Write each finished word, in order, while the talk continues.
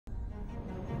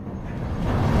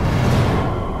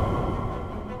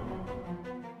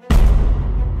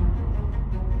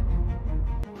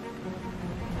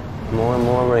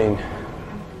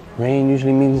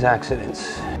usually means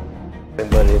accidents.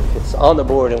 But if it's on the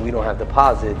board and we don't have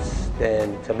deposits,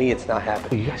 then to me it's not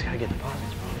happening. You guys gotta get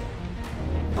deposits,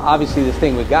 bro. Obviously this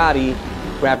thing with Gotti,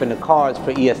 wrapping the cards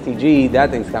for EST Gee, that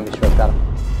thing's got me stressed out.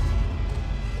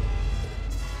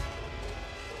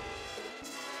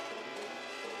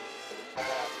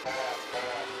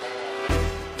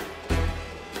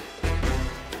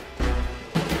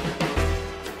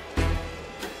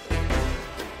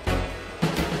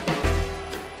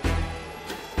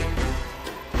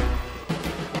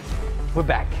 We're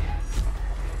back.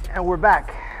 And we're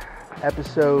back.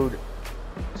 Episode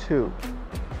 2.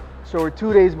 So we're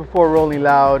 2 days before Rolling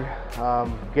Loud.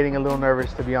 Getting a little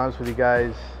nervous, to be honest with you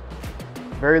guys.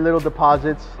 Very little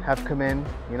deposits have come in.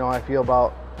 You know how I feel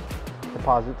about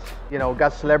deposits. You know,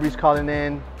 got celebrities calling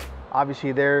in. Obviously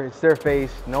it's their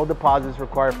face. No deposits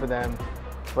required for them.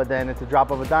 But then it's a drop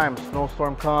of a dime.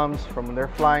 Snowstorm comes from when they're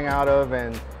flying out of,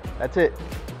 and that's it.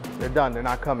 They're done. They're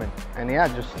not coming. And yeah,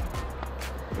 just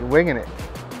winging it.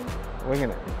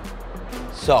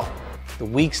 So, the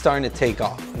week's starting to take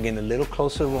off. I'm getting a little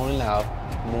closer to Rolling Loud.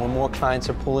 More and more clients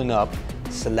are pulling up.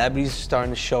 Celebrities are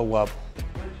starting to show up.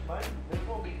 This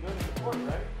won't be good in court,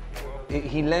 right?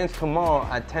 He lands tomorrow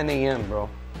at 10 a.m., bro.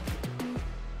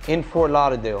 In Fort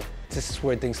Lauderdale. This is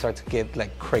where things start to get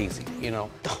like crazy, you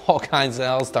know? All kinds of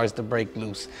hell starts to break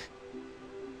loose.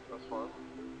 That's fine.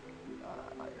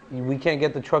 We can't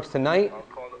get the trucks tonight? I'll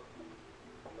call it.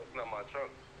 That's not my truck.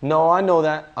 No, I know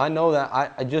that.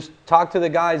 I just talked to the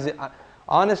guys.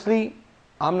 Honestly,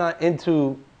 I'm not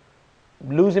into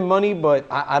losing money, but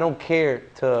I don't care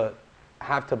to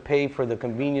have to pay for the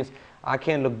convenience. I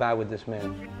can't look bad with this,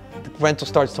 man. The rental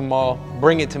starts tomorrow.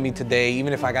 Bring it to me today.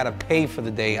 Even if I gotta pay for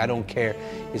the day, I don't care.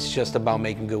 It's just about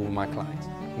making good with my clients.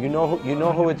 You know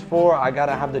who it's for. I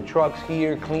gotta have the trucks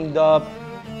here cleaned up.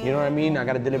 You know what I mean? I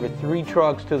gotta deliver 3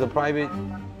 trucks to the private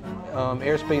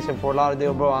airspace in Fort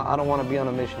Lauderdale, bro. I don't want to be on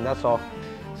a mission, that's all.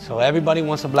 So everybody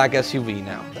wants a black SUV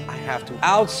now. I have to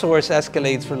outsource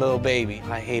Escalades for little baby.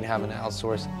 I hate having to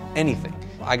outsource anything.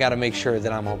 I got to make sure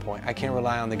that I'm on point. I can't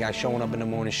rely on the guy showing up in the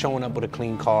morning, showing up with a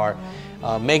clean car,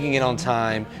 making it on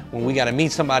time when we got to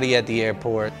meet somebody at the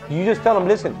airport. You just tell them,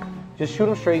 listen, just shoot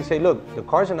them straight and say, look, the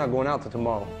cars are not going out till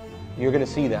tomorrow. You're going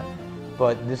to see that.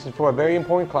 But this is for a very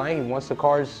important client. He wants the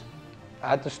cars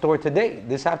at the store today,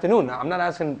 this afternoon. Now, I'm not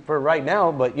asking for it right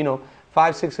now, but you know,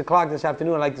 5, 6 o'clock this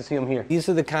afternoon, I'd like to see them here. These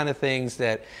are the kind of things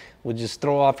that would just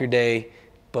throw off your day,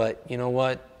 but you know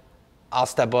what? I'll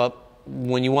step up.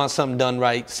 When you want something done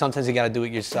right, sometimes you gotta do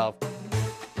it yourself.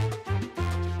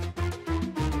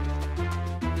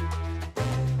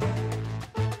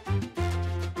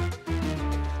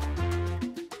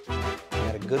 I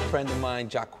had a good friend of mine,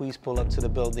 Jacquees, pull up to the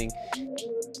building.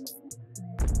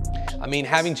 I mean,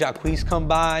 having Jacquees come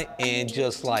by and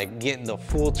just like getting the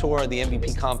full tour of the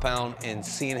MVP compound and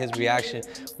seeing his reaction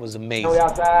was amazing. We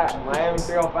outside, Miami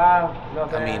 305. You know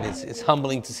what I mean, it's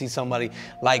humbling to see somebody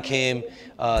like him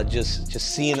just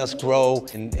seeing us grow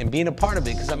and being a part of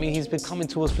it. Because I mean, he's been coming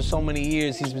to us for so many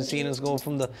years. He's been seeing us go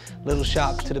from the little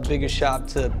shop to the bigger shop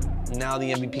to now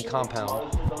the MVP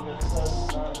compound.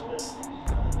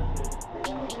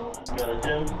 Got a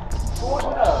gym?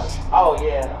 Oh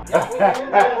yeah.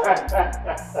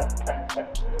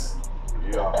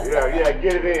 yeah,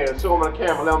 get it in. Show them on the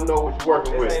camera, let them know what you're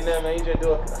working with. This ain't nothing, man. You just do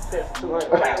a set for 200.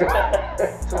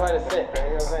 200 set, man.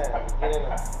 You know what I'm saying? Get in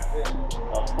there.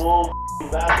 A full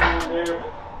bathroom there.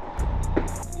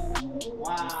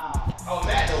 Wow. Oh,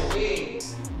 man, the wig.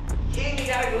 He ain't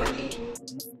gotta go eat.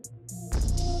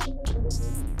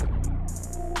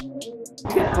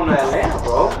 You gotta come to Atlanta,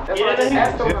 bro. What you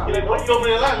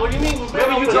opening Atlanta? What do you mean?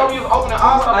 Remember you told me you was opening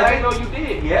house? I didn't know you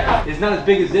did. Yeah. It's not as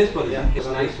big as this, but it's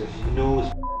nicer. New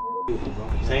as beautiful,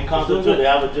 bro. Same concept too. They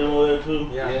have a gym over there too.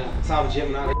 Yeah. It's our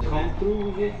gym now. They come through,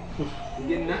 we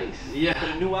get nice. Yeah. For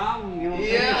the new album, you know what I'm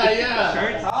saying? Yeah.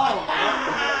 Shirts off,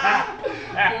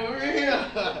 For real.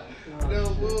 No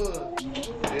bull.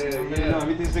 You know,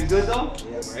 everything's been good though?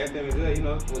 Yeah, bro. Everything been good, you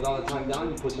know. With all the time down,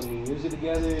 you put some new music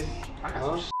together.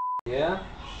 Yeah.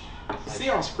 See,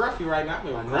 I'm scruffy right now.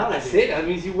 I know, that's it. That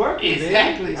means you working,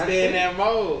 Exactly. Baby. Stay in that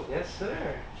mode. Yes,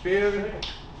 sir. Feel me?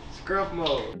 Scruff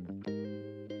mode.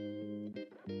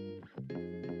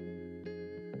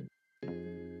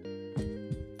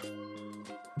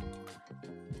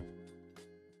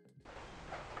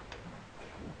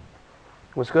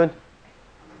 What's good?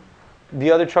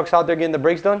 The other trucks out there getting the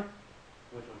brakes done?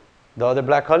 Which one? The other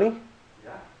black Cully?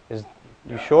 Yeah.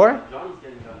 You sure? Johnny's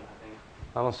getting done, I think.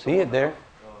 I don't see it there.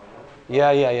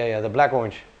 Yeah. The black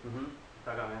orange. Mm-hmm.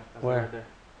 I got man. That's Where? right there.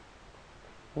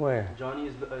 Where? Johnny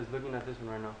is looking at this one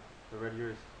right now. The red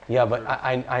yours. Yeah, but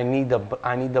I need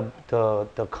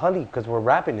the Cully because we're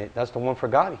wrapping it. That's the one for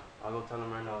Gotti. I'll go tell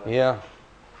him right now. Yeah.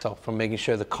 So from making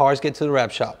sure the cars get to the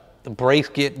wrap shop, the brakes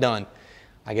get done,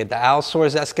 I get the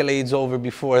Alsource Escalades over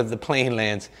before the plane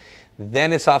lands,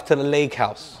 then it's off to the lake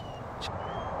house.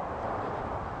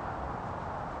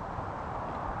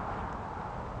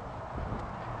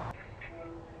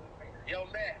 Yo,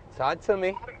 man, Talk to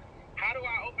me. how do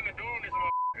I open the door on this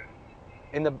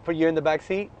motherfucker? You're in the back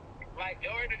seat? Like,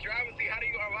 you're in the driver's seat, how do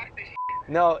you unlock this shit?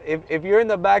 No, if you're in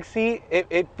the back seat,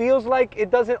 it feels like it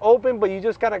doesn't open, but you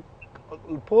just gotta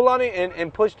pull on it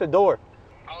and push the door.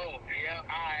 Oh, yeah,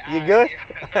 alright. You good?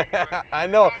 Yeah. I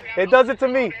know. It does it to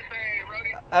me.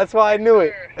 That's why I knew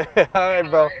it. All right,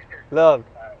 bro. Love.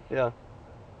 Yeah.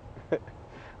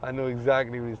 I knew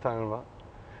exactly what he's talking about.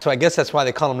 So I guess that's why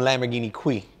they call him Lamborghini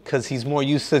Qui, because he's more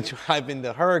used to driving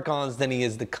the Huracans than he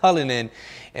is the Cullinan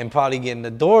and probably getting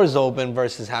the doors open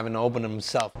versus having to open them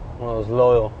himself. One of those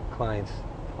loyal clients.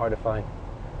 Hard to find.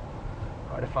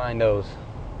 Hard to find those.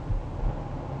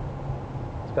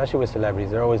 Especially with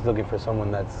celebrities. They're always looking for someone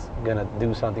that's gonna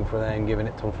do something for them and giving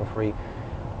it to them for free.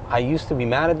 I used to be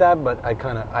mad at that, but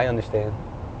I understand.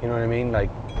 You know what I mean?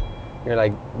 Like, you're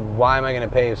like, why am I gonna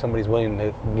pay if somebody's willing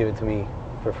to give it to me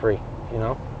for free? You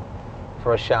know?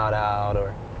 For a shout out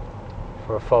or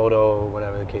for a photo,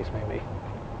 whatever the case may be.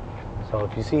 So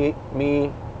if you see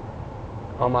me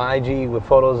on my IG with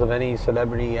photos of any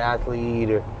celebrity, athlete,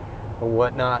 or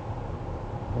whatnot,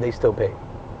 they still pay.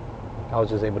 I was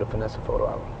just able to finesse a photo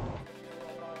out.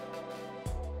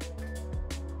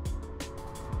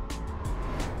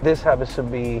 This happens to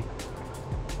be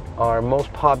our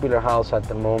most popular house at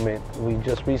the moment. We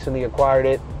just recently acquired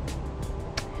it.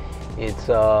 It's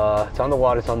on the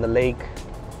water, it's on the lake,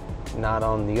 not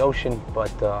on the ocean,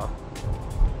 but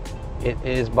it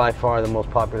is by far the most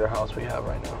popular house we have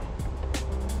right now.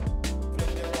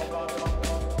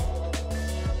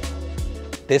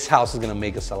 This house is gonna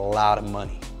make us a lot of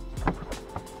money.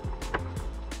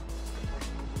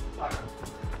 Let's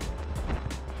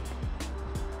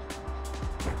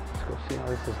go see how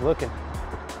this is looking.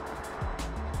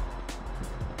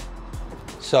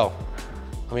 So,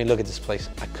 I mean, look at this place.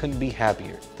 I couldn't be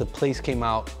happier. The place came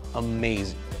out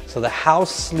amazing. So the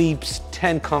house sleeps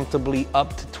 10 comfortably,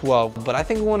 up to 12, but I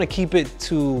think we want to keep it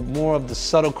to more of the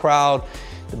subtle crowd.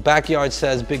 The backyard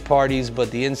says big parties,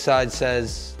 but the inside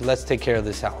says, let's take care of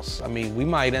this house. I mean, we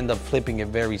might end up flipping it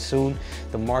very soon.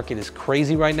 The market is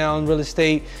crazy right now in real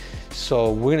estate,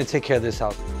 so we're gonna take care of this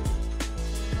house.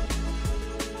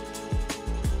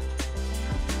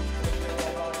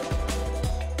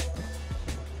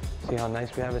 See how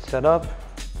nice we have it set up?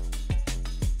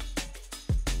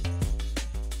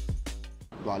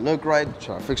 Do I look right?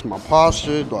 Try to fix my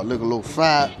posture? Do I look a little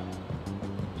fat?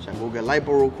 Should I go get lipo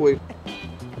real quick?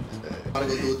 I'm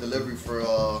gonna go do a delivery for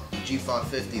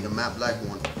G550, the matte black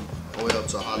one, all the way up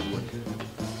to Hollywood.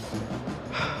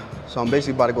 So I'm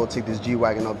basically about to go take this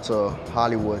G-Wagon up to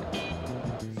Hollywood.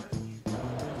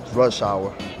 It's rush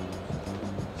hour.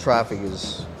 Traffic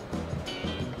is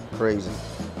crazy.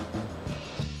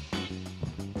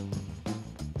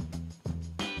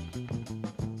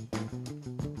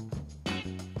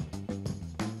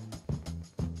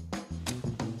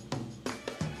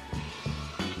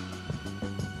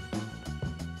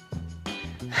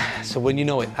 So when you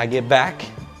know it, I get back,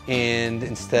 and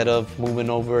instead of moving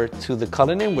over to the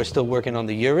Cullinan, we're still working on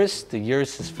the Urus. The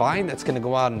Urus is fine. That's gonna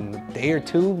go out in a day or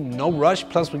two, no rush.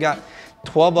 Plus we got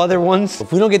 12 other ones.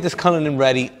 If we don't get this Cullinan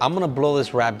ready, I'm gonna blow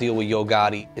this rap deal with Yo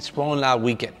Gotti. It's Rolling Loud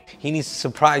weekend. He needs to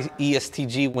surprise EST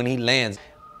Gee when he lands.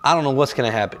 I don't know what's gonna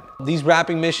happen. These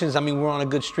rapping missions, I mean, we're on a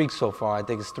good streak so far. I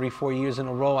think it's 3-4 years in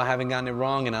a row. I haven't gotten it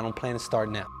wrong, and I don't plan to start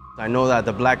now. I know that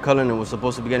the black Cullinan was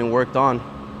supposed to be getting worked on.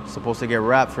 Supposed to get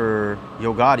wrapped for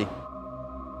Yo Gotti.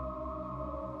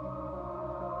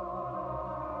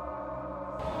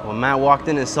 When Matt walked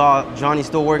in and saw Johnny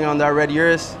still working on that red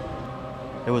Urus,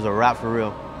 it was a wrap for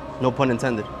real. No pun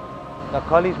intended. The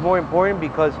Cully's more important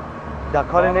because the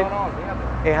Cullinan,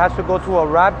 it has to go to a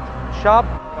wrap shop.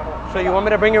 So you want me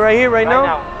to bring it right here, right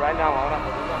now? Right now.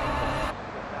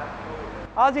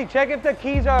 Ozzy, check if the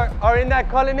keys are in that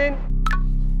Cullinan.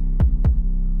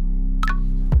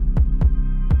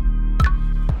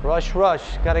 Rush.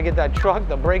 Gotta get that truck,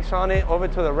 the brakes on it, over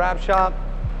to the wrap shop.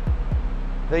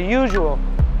 The usual.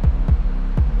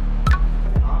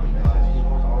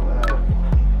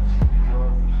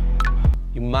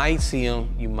 You might see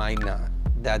him, you might not.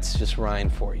 That's just Ryan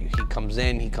for you. He comes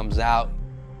in, he comes out.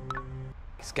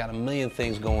 He's got a million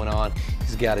things going on.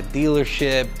 He's got a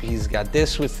dealership, he's got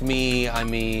this with me. I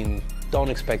mean, don't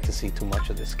expect to see too much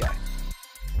of this guy.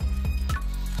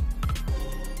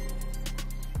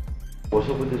 What's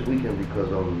up with this weekend?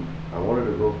 Because I wanted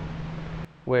to go.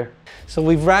 Where? So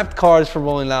we've wrapped cars for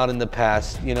Rolling Loud in the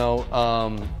past, you know,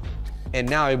 and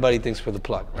now everybody thinks we're the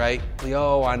plug, right?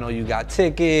 Yo, I know you got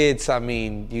tickets. I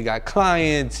mean, you got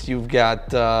clients. You've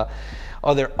got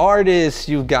other artists.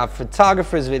 You've got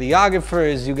photographers,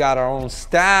 videographers. You got our own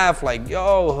staff. Like,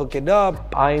 yo, hook it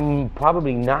up. I'm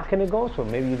probably not gonna go, so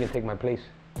maybe you can take my place.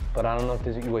 But I don't know if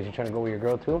this is you. What, you trying to go with your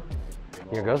girl too?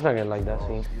 Your girl's not gonna like that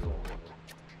scene.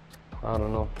 I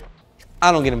don't know.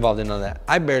 I don't get involved in none of that.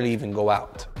 I barely even go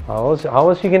out. How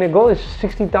else you gonna go? There's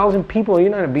 60,000 people.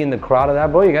 You're not gonna be in the crowd of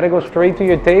that, bro. You gotta go straight to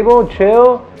your table,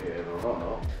 chill.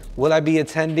 Will I be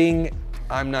attending?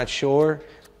 I'm not sure.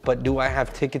 But do I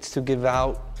have tickets to give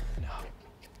out? No,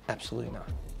 absolutely not.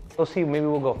 We'll see, maybe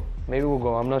we'll go. Maybe we'll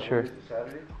go, I'm not sure.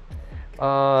 Saturday?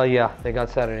 Yeah, they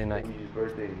got Saturday night. His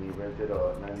birthday, he rented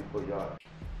a 90-foot yacht.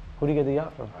 Who do you get the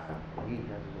yacht from? He has his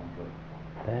own place.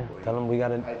 Damn, tell him we got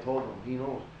it. I told him, he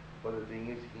knows. But the thing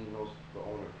is, he knows the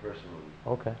owner personally.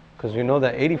 Okay, because you know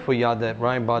that 80-foot yacht that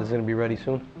Ryan bought is gonna be ready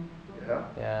soon. Yeah?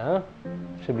 Yeah,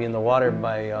 should be in the water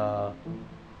by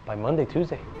Monday,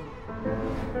 Tuesday.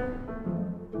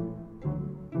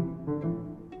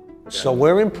 So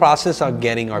we're in process of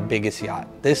getting our biggest yacht.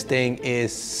 This thing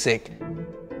is sick.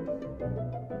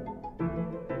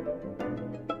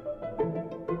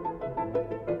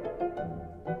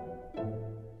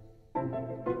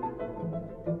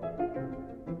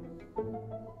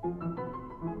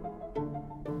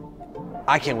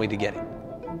 I can't wait to get it.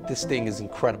 This thing is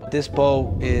incredible. This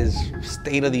boat is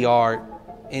state of the art,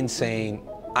 insane.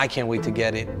 I can't wait to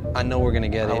get it. I know we're gonna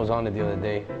get it. I was on it the other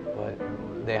day,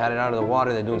 but they had it out of the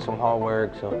water. They're doing some hard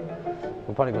work, so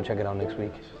we'll probably go check it out next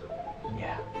week.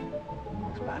 Yeah,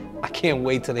 looks bad. I can't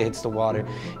wait till it hits the water.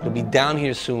 It'll be down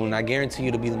here soon. I guarantee you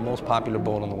it'll be the most popular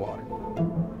boat on the water.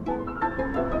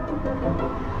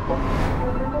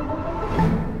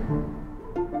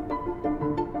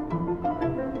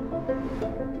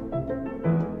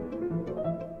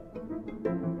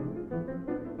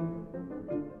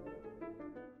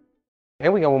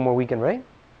 And we got one more weekend, right?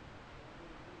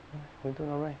 We're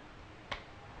doing all right.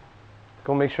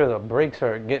 Go make sure the brakes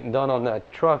are getting done on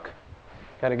that truck.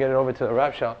 Gotta get it over to the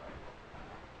wrap shop.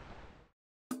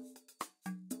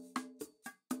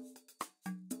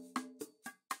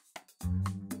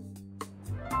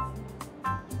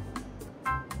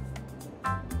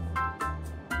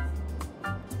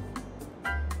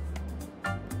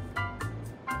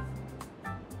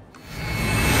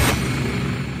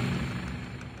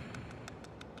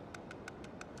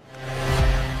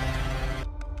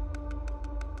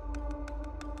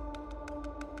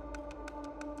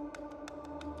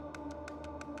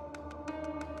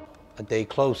 A day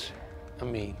closer. I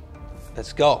mean,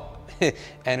 let's go.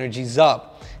 Energy's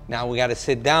up. Now we got to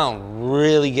sit down,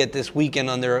 really get this weekend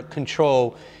under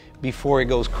control before it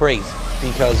goes crazy.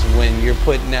 Because when you're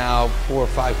putting out 4 or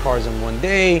 5 cars in one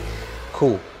day,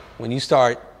 cool. When you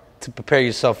start to prepare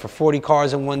yourself for 40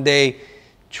 cars in one day,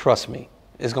 trust me,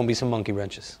 it's gonna be some monkey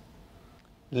wrenches.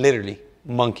 Literally,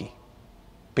 monkey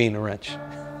being a wrench.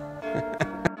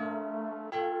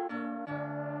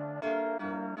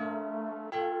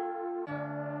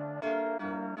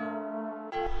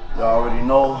 Y'all already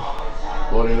know,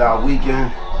 Rolling Loud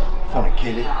weekend. Trying to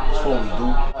kill it. That's what we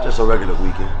do. Just a regular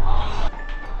weekend.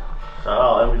 Shout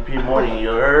out MVP morning, you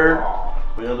heard?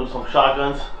 We're gonna do some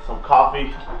shotguns, some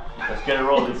coffee. Let's get it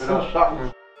rolling. Some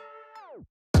shotguns.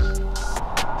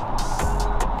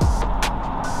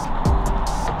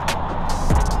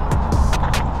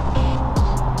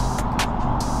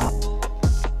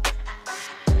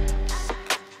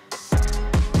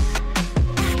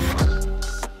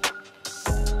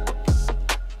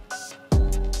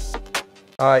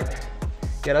 All right,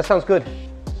 yeah, that sounds good.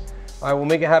 All right, we'll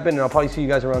make it happen, and I'll probably see you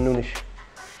guys around noonish.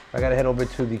 I gotta head over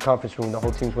to the conference room. The whole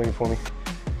team's waiting for me.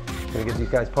 Gonna get these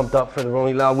guys pumped up for the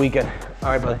Rolling Loud weekend. All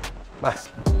right, buddy, bye.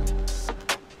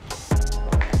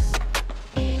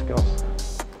 Let's go.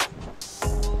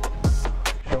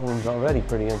 Showroom's already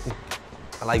pretty empty.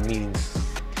 I like meetings.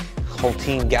 Whole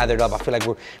team gathered up. I feel like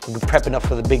we're prepping up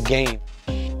for the big game.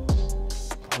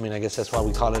 I mean, I guess that's why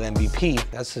we call it MVP.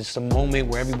 That's just a moment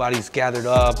where everybody's gathered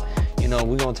up. You know,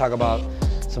 we're gonna talk about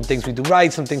some things we do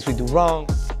right, some things we do wrong.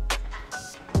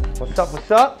 What's up, what's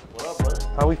up? What up, buddy?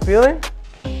 How we feeling?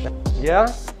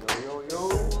 Yeah?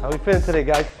 How we feeling today,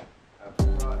 guys?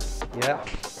 Yeah.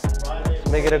 Let's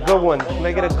make it a good one. Let's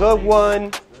make it a good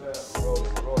one.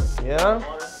 Yeah?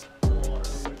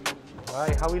 All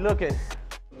right, how we looking?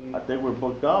 I think we're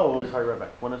booked out. We'll be right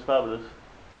back. When is Fabulous?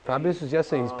 Fabulous was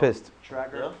yesterday, he's pissed.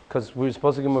 Yeah? Because we were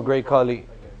supposed to give him a gray collie,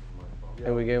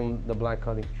 and we gave him the black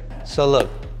collie. So look,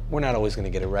 we're not always gonna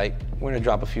get it right. We're gonna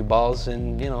drop a few balls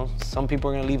and, you know, some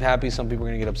people are gonna leave happy, some people are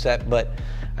gonna get upset, but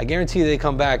I guarantee they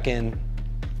come back and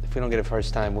if we don't get it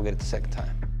first time, we'll get it the second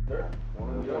time. Sure.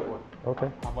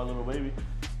 Okay. How about little baby?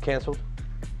 Canceled.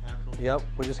 Yep,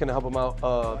 we're just gonna help him out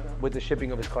with the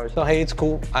shipping of his cars. So hey, it's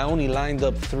cool. I only lined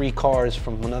up 3 cars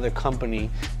from another company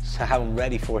to have them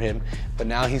ready for him, but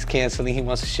now he's canceling. He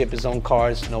wants to ship his own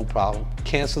cars, no problem.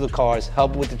 Cancel the cars,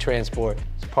 help with the transport.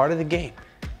 It's part of the game.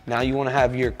 Now you wanna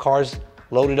have your cars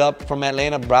loaded up from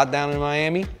Atlanta, brought down to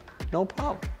Miami? No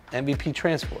problem. MVP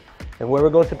Transport. And whoever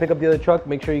goes to pick up the other truck,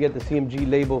 make sure you get the CMG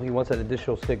label. He wants that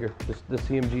additional sticker, the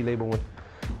CMG label one.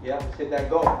 Yeah, let's hit that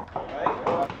go. All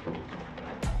right.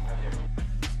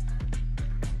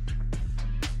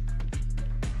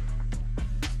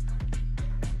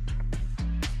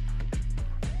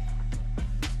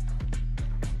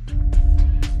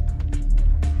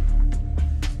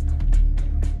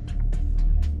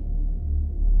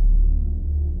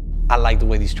 I like the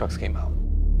way these trucks came out.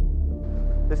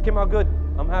 This came out good.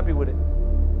 I'm happy with it.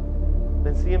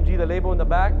 Then CMG, the label in the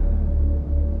back.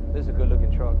 This is a good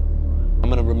looking truck. I'm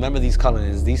gonna remember these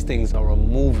Cullinans. These things are a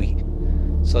movie.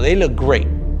 So they look great,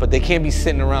 but they can't be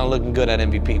sitting around looking good at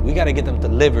MVP. We gotta get them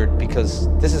delivered because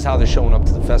this is how they're showing up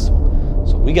to the festival.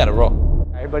 So we gotta roll.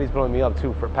 Everybody's blowing me up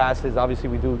too for passes. Obviously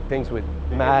we do things with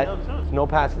Matt. No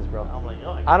passes, bro. I'm like,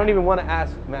 yo, I don't even want to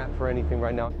ask Matt for anything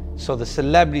right now. So the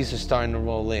celebrities are starting to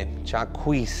roll in.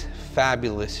 Jacquees,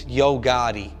 Fabulous, Yo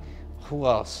Gotti. Who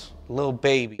else? Lil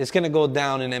Baby. It's gonna go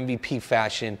down in MVP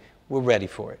fashion. We're ready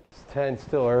for it. It's 10,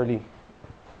 still early.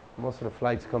 Most of the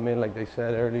flights come in, like they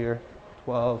said earlier,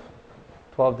 12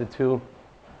 to 2.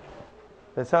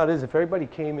 That's how it is. If everybody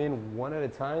came in one at a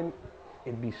time,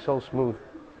 it'd be so smooth.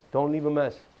 Don't leave a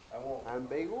mess. I want ham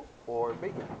bagel or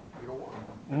bacon. You don't want?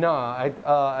 No,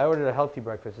 I ordered a healthy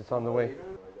breakfast. It's on the way.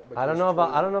 I don't know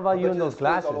about you and those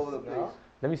glasses.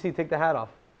 Let me see. Take the hat off.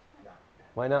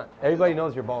 Why not? Everybody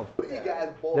knows you're bald.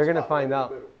 They're gonna find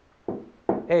out.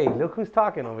 Hey, look who's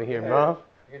talking over here, bro.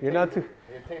 You're not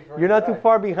too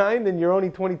far behind, and you're only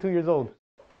 22 years old.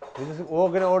 We're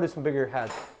gonna order some bigger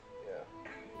hats.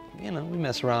 You know, we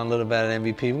mess around a little bit at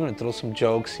MVP. We're gonna throw some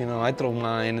jokes. You know, I throw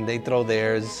mine and they throw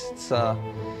theirs. It's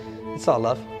all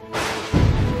love.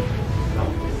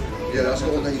 Yeah, that's the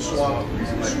one that you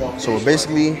swap. So we're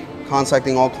basically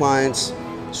contacting all clients,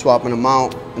 swapping them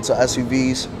out into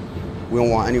SUVs. We don't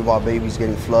want any of our babies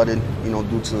getting flooded, you know,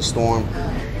 due to the storm.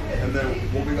 And then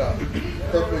what we got?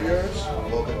 Purple years.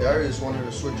 Well, Darius wanted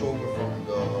to switch over from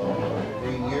the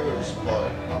green years, but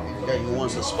yeah, he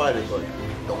wants to spider, but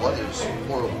the weather is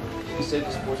horrible. You said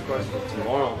the sports cars for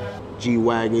tomorrow.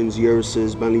 G-Wagons,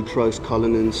 Urises, Bentley trucks,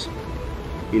 Cullinans,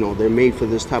 you know, they're made for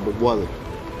this type of weather.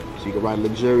 So you can ride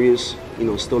luxurious, you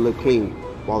know, still look clean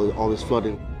while all this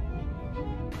flooding.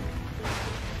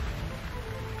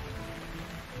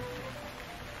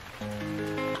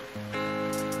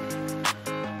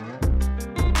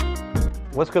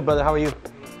 What's good, brother? How are you?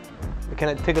 Can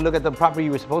I take a look at the property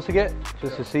you were supposed to get,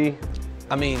 just to see?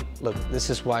 I mean, look, this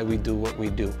is why we do what we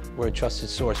do. We're a trusted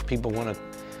source. People want to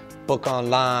book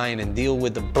online and deal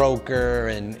with the broker,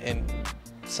 and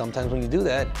sometimes when you do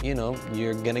that, you know,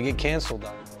 you're gonna get canceled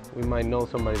on. We might know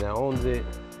somebody that owns it.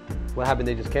 What happened?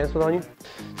 They just canceled on you?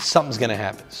 Something's gonna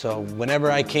happen. So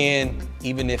whenever I can,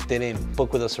 even if they didn't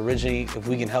book with us originally, if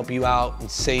we can help you out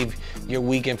and save your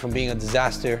weekend from being a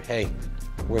disaster, hey,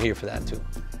 we're here for that too.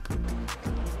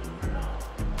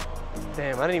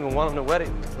 Damn, I didn't even want him to wet it.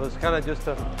 It was kind of just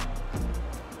a...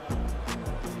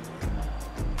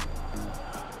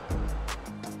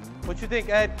 What you think,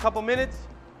 Ed? Couple minutes?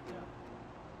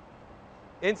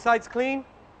 Inside's clean?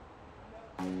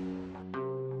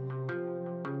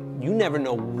 You never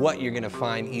know what you're gonna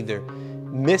find either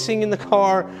missing in the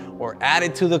car or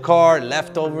added to the car,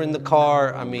 left over in the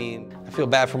car. I mean, I feel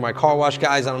bad for my car wash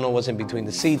guys. I don't know what's in between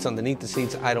the seats, underneath the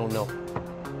seats. I don't know.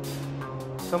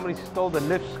 Somebody stole the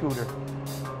lift scooter.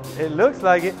 It looks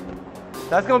like it.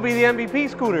 That's gonna be the MVP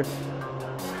scooter.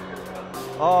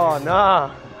 Oh,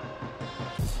 nah.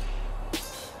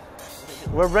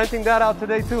 We're renting that out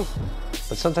today too.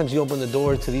 But sometimes you open the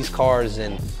door to these cars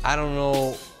and I don't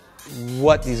know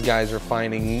what these guys are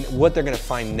finding, what they're gonna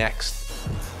find next.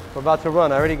 We're about to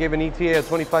run. I already gave an ETA of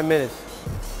 25 minutes.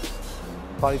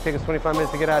 Probably take us 25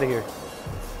 minutes to get out of here.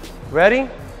 Ready?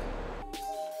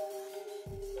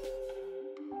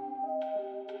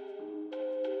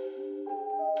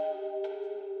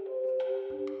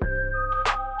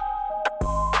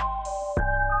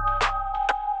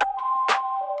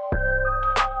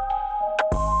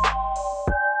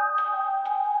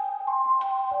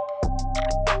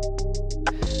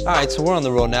 All right, so we're on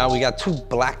the road now. We got 2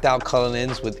 blacked out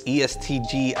Cullinans with EST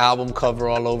Gee album cover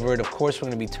all over it. Of course, we're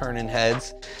gonna be turning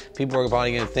heads. People are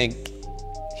probably gonna think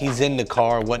he's in the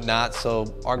car or whatnot.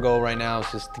 So our goal right now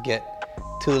is just to get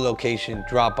to the location,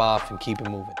 drop off, and keep it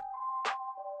moving.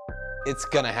 It's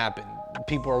gonna happen.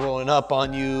 People are rolling up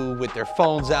on you with their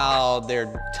phones out.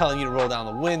 They're telling you to roll down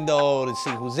the window to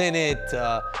see who's in it.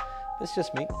 It's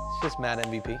just me. It's just Matt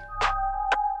MVP.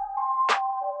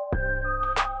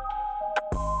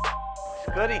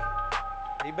 Goody.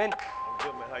 How you been? I'm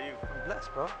good, man. How you? I'm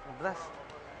blessed, bro. I'm blessed.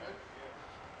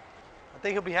 I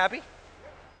think he'll be happy.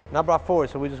 And I brought 4,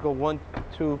 so we just go 1,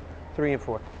 2, 3, and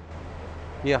 4.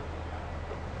 Yeah.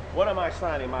 What am I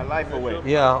signing? My life away.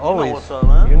 Yeah, always. You know what's up,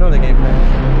 man? You know the game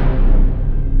plan.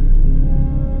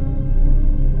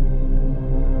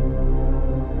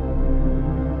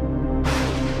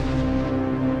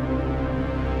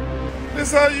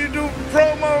 This how you do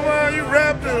promo, man? You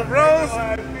rap it, bros?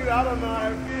 I don't know how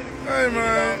I feel. Hey,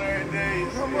 man.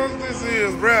 How much this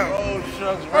is rap? Oh,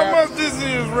 shucks, How much this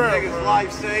is rap, Niggas man?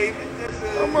 life saving.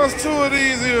 How much 2 of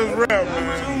these is rap,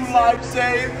 man? 2 life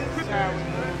saving.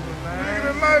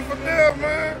 Nigga, the life or death,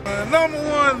 man. Number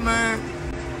 1, man.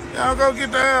 Y'all go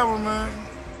get the album, man.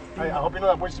 I hope you know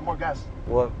that wastes more gas.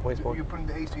 What? Wait, more? You're putting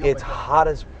the AC up. It's like that. hot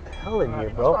as hell in here,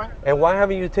 That's bro. fine. And why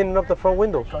haven't you tinted up the front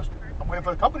windows? Trust me. I'm waiting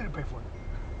for the company to pay for it.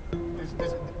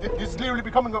 This is literally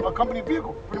becoming a company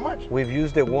vehicle, pretty much. We've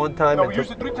used it 1 time No, and we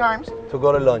used it 3 times, to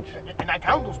go to lunch. and I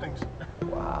count those things.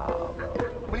 Wow, bro.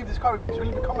 I believe this car is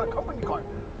really becoming a company car.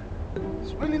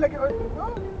 It's really like a,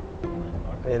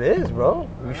 It is, bro.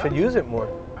 You should use it more.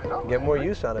 I know. Get more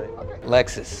use out of it. Okay.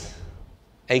 Lexus,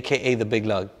 AKA the big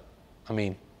lug. I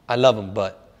mean, I love him,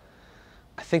 but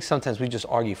I think sometimes we just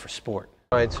argue for sport.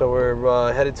 All right, so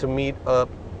we're headed to meet up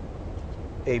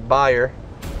a buyer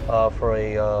for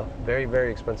a very,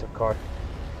 very expensive car,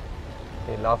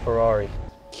 a LaFerrari.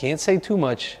 Can't say too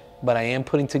much, but I am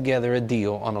putting together a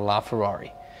deal on a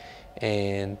LaFerrari,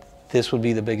 and this would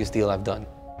be the biggest deal I've done.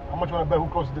 How much you want to bet who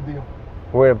closes the deal?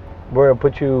 We're gonna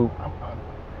put you.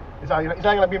 It's not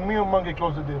gonna be me and Monkey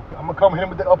close the deal. I'm gonna come hit him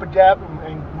with the upper jab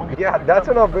and Monkey. Yeah, that's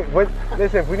enough.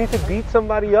 Listen, if we need to beat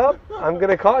somebody up, I'm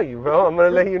gonna call you, bro. I'm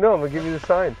gonna let you know. I'm gonna give you the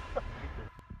sign.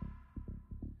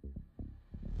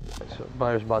 So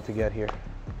buyer's about to get here.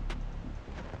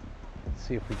 Let's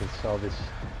see if we can sell this.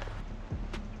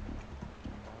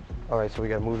 All right, so we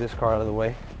gotta move this car out of the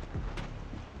way.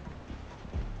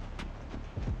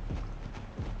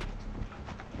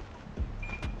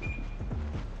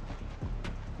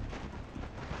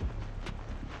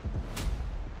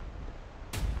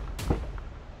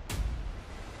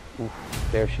 Oof,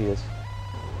 there she is.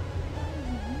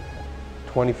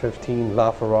 2015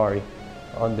 LaFerrari,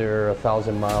 under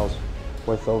 1,000 miles,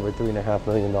 worth over $3.5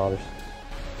 million.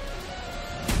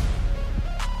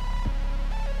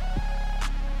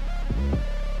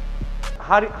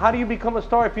 How do you become a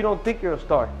star if you don't think you're a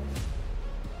star?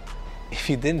 If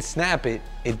you didn't snap it,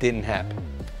 it didn't happen.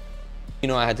 You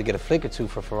know, I had to get a flick or 2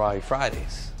 for Ferrari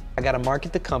Fridays. I gotta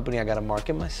market the company, I gotta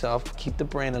market myself, keep the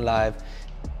brand alive.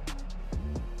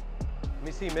 Let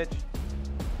me see, Mitch.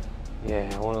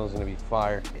 Yeah, one of those is gonna be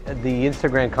fire. The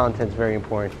Instagram content's very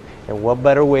important. And what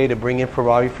better way to bring in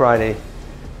Ferrari Friday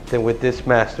than with this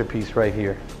masterpiece right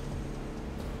here.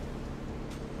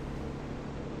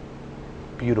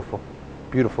 Beautiful,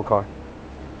 beautiful car.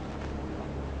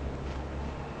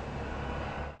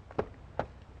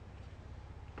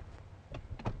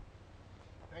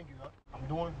 Thank you, Doc. I'm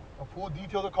doing a full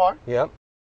detail of the car. Yep.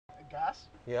 Gas.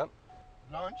 Yep.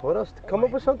 Lunch. What else? Come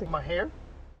up with something. My hair.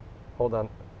 Hold on.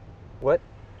 What?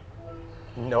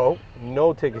 No,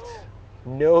 no tickets.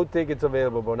 No tickets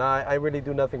available, bro. Now I really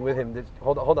do nothing with him.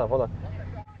 Hold on.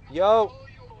 Yo,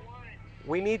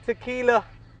 we need tequila.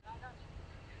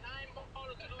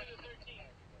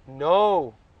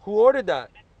 No. Who ordered that?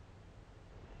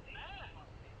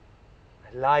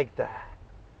 I like that.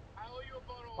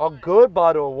 A good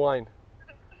bottle of wine.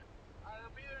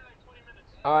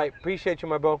 All right, appreciate you,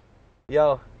 my bro.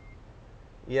 Yo.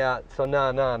 Yeah, so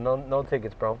no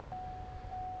tickets, bro.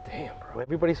 Damn, bro.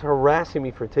 Everybody's harassing me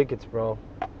for tickets, bro.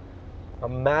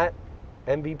 I'm Matt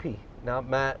MVP, not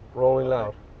Matt Rolling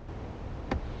Loud.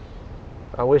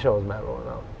 I wish I was Matt Rolling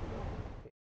Loud.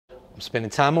 I'm spending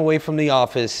time away from the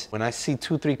office. When I see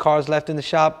 2, 3 cars left in the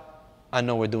shop, I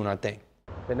know we're doing our thing.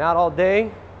 Been out all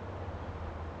day.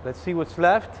 Let's see what's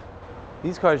left.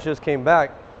 These cars just came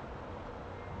back.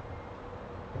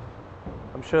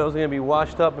 I'm sure those are gonna be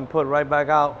washed up and put right back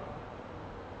out.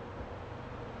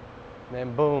 And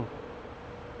then boom.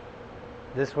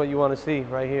 This is what you wanna see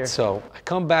right here. So I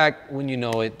come back when you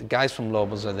know it. The guys from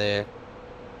Lobos are there.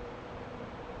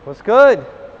 What's good?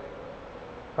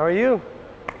 How are you?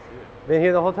 Been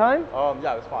here the whole time?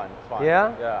 Yeah, it's fine. It's fine.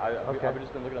 Yeah? Yeah, Okay. I've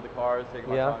just been looking at the cars, taking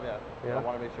my time. Yeah. I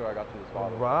want to make sure I got to the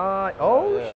spot. Right.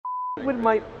 Oh, yeah. with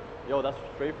my. Yo, that's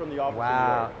straight from the office.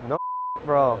 Wow. No,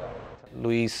 bro. Yeah.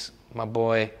 Luis, my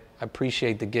boy, I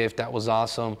appreciate the gift. That was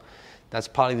awesome. That's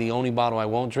probably the only bottle I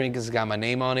won't drink. It's got my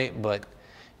name on it, but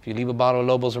if you leave a bottle of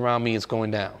Lobos around me, it's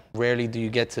going down. Rarely do you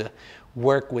get to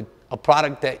work with a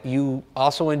product that you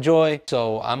also enjoy.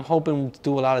 So I'm hoping to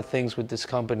do a lot of things with this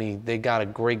company. They got a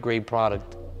great, great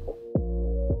product.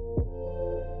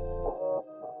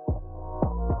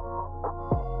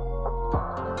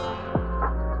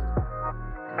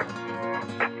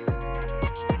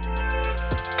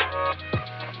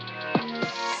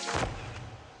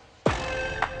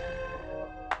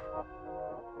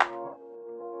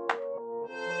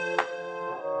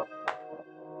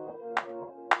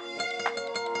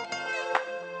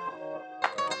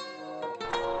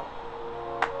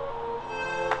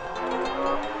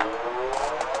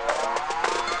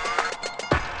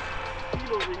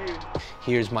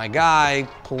 Here's my guy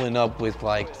pulling up with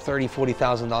like $30,000,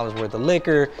 $40,000 worth of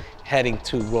liquor, heading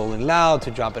to Rolling Loud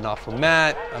to drop it off for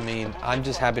Matt. I mean, I'm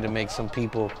just happy to make some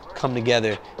people come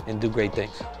together and do great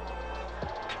things.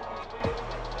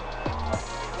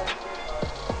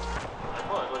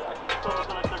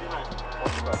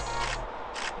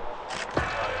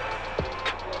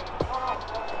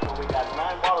 We got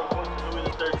 9 bottles going to Louis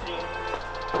the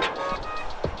 13.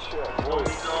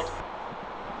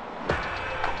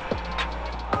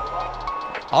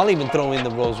 I'll even throw in the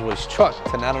Rolls Royce truck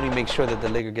to not only make sure that the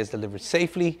liquor gets delivered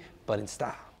safely, but in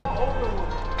style.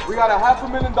 We got a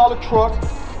 $500,000 truck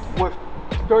with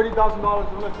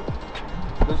 $30,000 in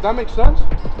liquor. Does that make sense?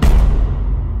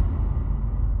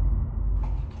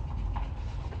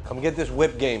 Come get this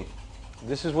whip game.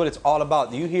 This is what it's all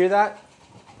about. Do you hear that?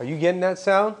 Are you getting that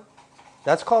sound?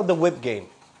 That's called the whip game.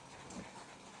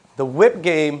 The whip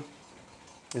game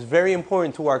is very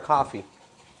important to our coffee.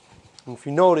 And if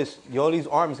you notice, Yoli's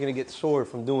arm is going to get sore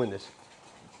from doing this.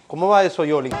 ¿Cómo va eso,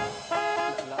 Yoli?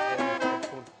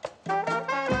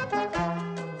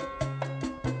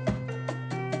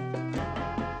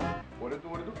 What it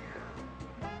do?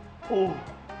 Oh,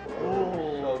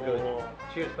 So good.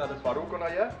 Cheers, brothers. Baruch on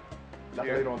yet? That's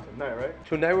later on tonight, right?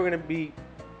 Tonight we're going to be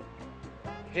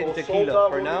hitting So tequila. sold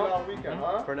out For now, Rolling Loud weekend,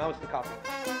 huh? for now it's the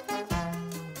coffee.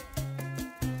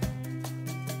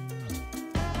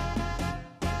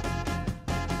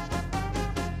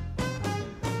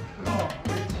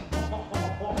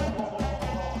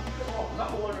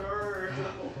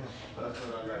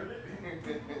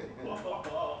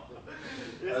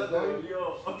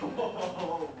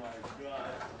 Oh my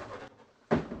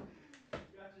God.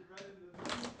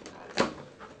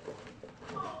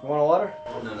 You want a water?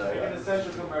 No. An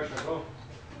essential commercial, go.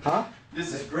 Huh?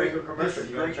 This is great commercial.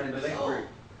 You gotta turn the label.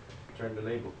 Turn the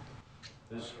label.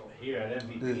 This here at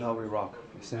MVP. This is how we rock.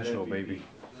 Essential, baby.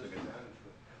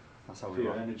 That's how we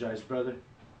Feel rock. energized, brother.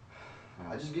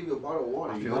 I just give you a bottle of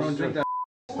water. I You feel know? don't drink that.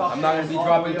 I'm not gonna be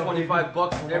dropping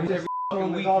 $25 every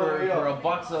fucking week for a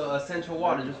box of essential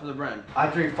water just for the brand. I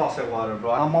drink faucet water,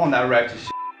 bro. I'm on that ratchet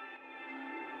shit.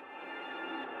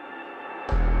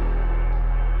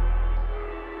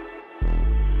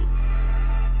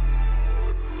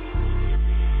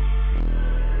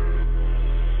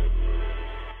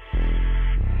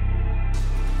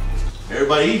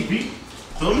 Everybody eats, beat.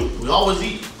 Feel me? We always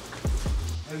eat.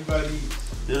 Everybody eats.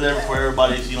 This is there for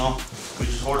everybody's, you know. We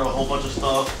just order a whole bunch of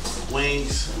stuff.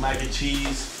 Wings, mac and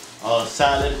cheese,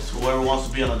 salad, whoever wants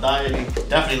to be on a diet.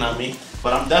 Definitely not me,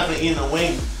 but I'm definitely eating a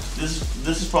wing. This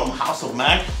is from House of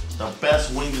Mac, the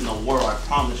best wings in the world, I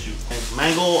promise you. And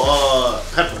mango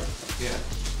pepper. Yeah.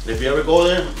 If you ever go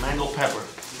there, mango pepper.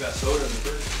 You got soda in the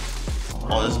fridge?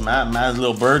 Oh, this is Matt's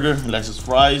little burger. He likes his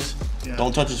fries. Yeah.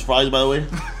 Don't touch his fries, by the way.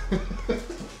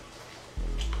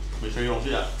 Make sure you don't see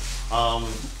that.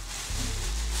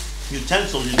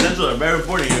 Utensils are very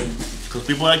important here because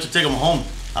people like to take them home.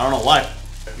 I don't know why.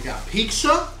 We got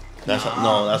pizza. That's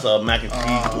that's a mac and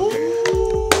cheese. Okay.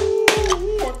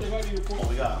 What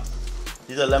we got?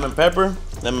 These are lemon pepper.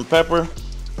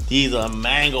 These are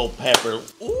mango pepper.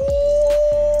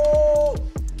 Ooh.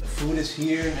 Food is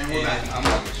here, and I'm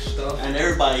about to stuff And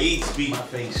everybody eats beef. my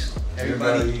face.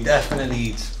 Everybody definitely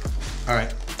eats. All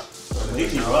right.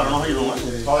 Easy, bro. I don't know how you don't like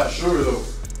it. All that sugar though.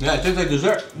 Yeah, it tastes like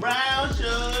dessert. Brown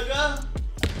sugar.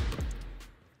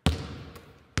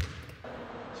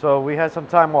 So we had some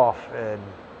time off, and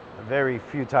very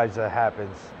few times that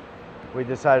happens. We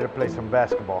decided to play some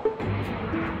basketball.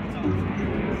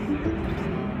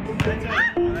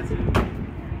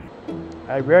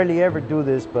 I rarely ever do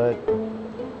this, but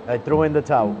I threw in the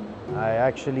towel. I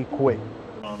actually quit.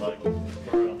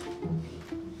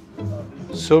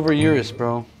 Silver Urus,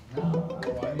 bro.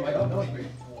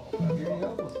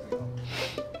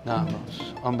 Nah, bro, it's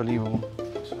unbelievable.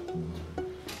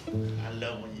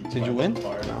 Did you win?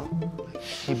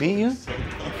 He beat you?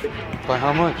 By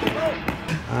how much?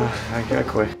 I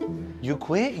quit. You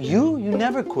quit? You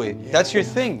never quit. That's your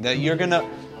thing. That you're gonna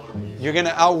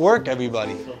outwork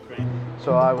everybody.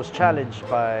 So I was challenged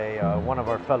by one of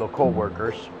our fellow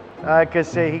co-workers. I could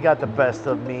say he got the best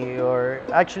of me, or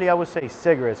actually I would say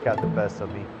cigarettes got the best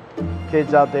of me.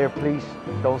 Kids out there, please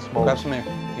don't smoke. Grab some air.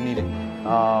 You need it.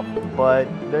 But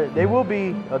they will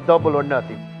be a double or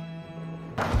nothing.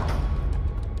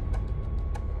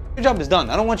 Your job is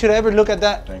done. I don't want you to ever look at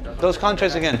those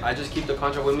contracts again. I just keep the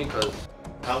contract with me because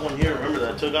I have one here, remember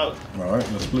that I took out. All right,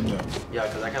 let's split that. yeah,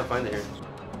 because I can't find it here.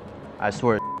 I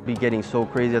swear, be getting so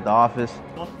crazy at the office.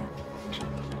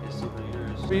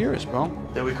 For years, bro.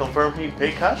 Did we confirm he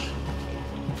paid cash?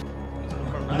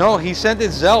 No, he sent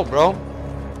it Zelle, bro.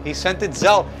 He sent it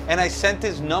Zelle, and I sent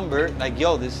his number. Like,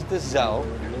 yo, this is the Zelle.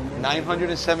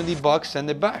 $970. Send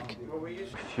it back.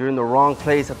 If you're in the wrong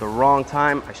place at the wrong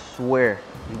time, I swear,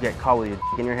 you get caught with your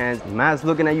dick in your hands. The man's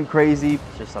looking at you crazy.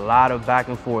 Just a lot of back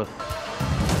and forth.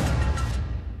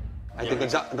 I think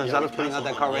Gonzalo's putting out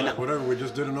that car right now. Whatever, we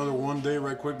just did another one day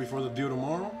right quick before the deal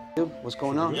tomorrow. Dude, what's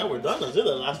going on? Yeah, we're done. That's it.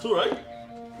 The last two, right?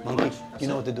 Monkey, you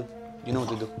know what to do. You know what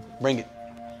to do. Bring it.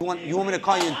 You want me to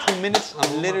call you in 2 minutes?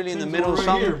 I'm literally in the middle of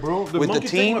something here, bro. with the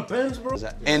team. My pens, bro.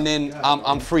 And then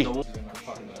I'm free. You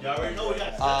already know we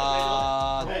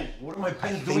got Hey, what are my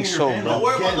pens doing think in so, your hand? bro. Don't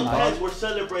worry about the pens. We're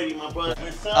celebrating, my brother. We're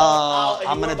selling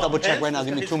I'm gonna double check right now.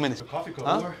 Give me 2 minutes. Coffee cup.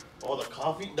 Huh? Oh, the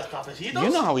cafecitos? You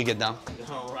know how we get down.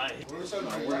 All right.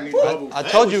 I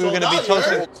told you we were gonna be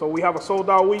toasting. So we have a sold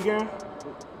out weekend.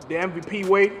 The MVP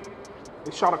weight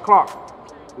is shot o'clock.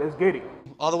 Let's get it.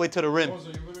 All the way to the rim.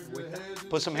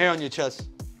 Put some hair on your chest.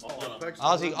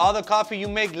 Ozzy, all the coffee you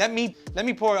make, let me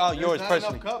pour out yours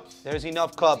personally. There's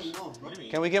enough cups.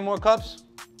 Can we get more cups?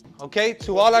 Okay,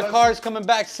 to all our cars coming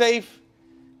back safe,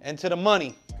 and to the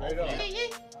money.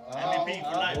 MVP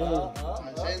for life.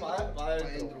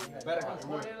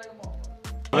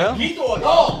 Yeah?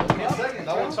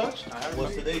 That one touched?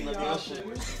 What's today? Nothing else.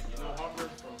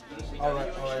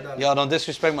 Yo, don't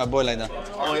disrespect my boy like that.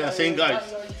 Oh yeah, same guys.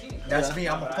 That's me.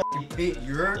 I'm a fucking pit.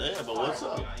 You're. Yeah, but what's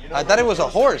up? I thought it was a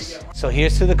horse. So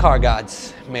here's to the car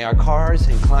gods. May our cars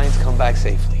and clients come back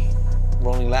safely.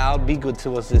 Rolling Loud, be good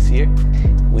to us this year.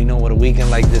 We know what a weekend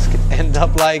like this could end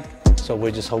up like, so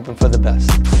we're just hoping for the best.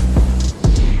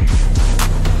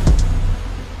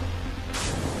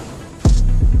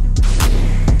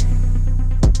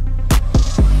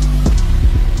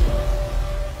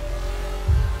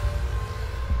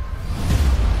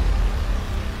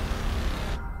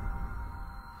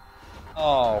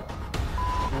 Oh,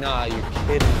 nah, you're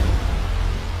kidding.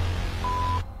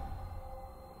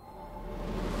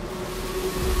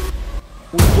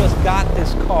 We just got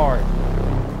this card.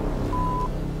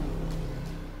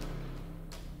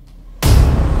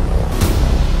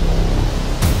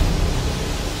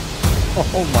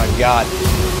 Oh my God.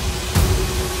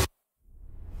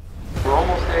 We're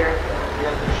almost there. We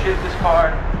have to ship this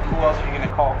card. Who else are you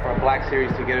gonna call for a Black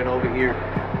Series to get it over here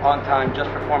on time just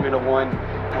for Formula One?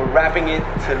 We're wrapping it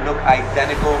to look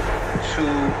identical to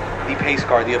the pace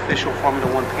car, the official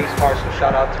Formula One pace car. So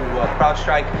shout out to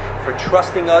CrowdStrike for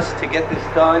trusting us to get this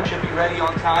done. Should be ready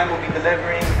on time. We'll be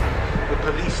delivering with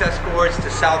police escorts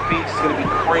to South Beach. It's gonna be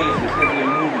crazy. It's gonna be a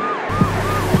movie.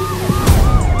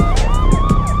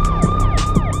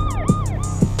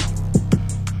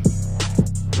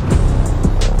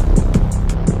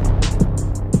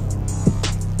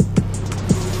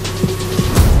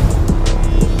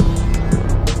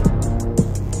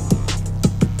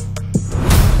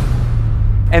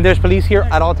 And there's police here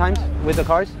at all times with the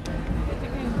cars?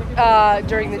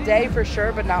 During the day for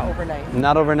sure, but not overnight.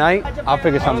 Not overnight? I'll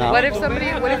figure something out. What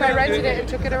if I rented it and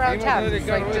took it around town? It's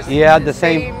like just the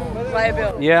same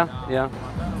liability. Yeah.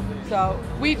 So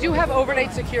we do have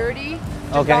overnight security,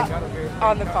 just Okay. not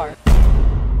on the car.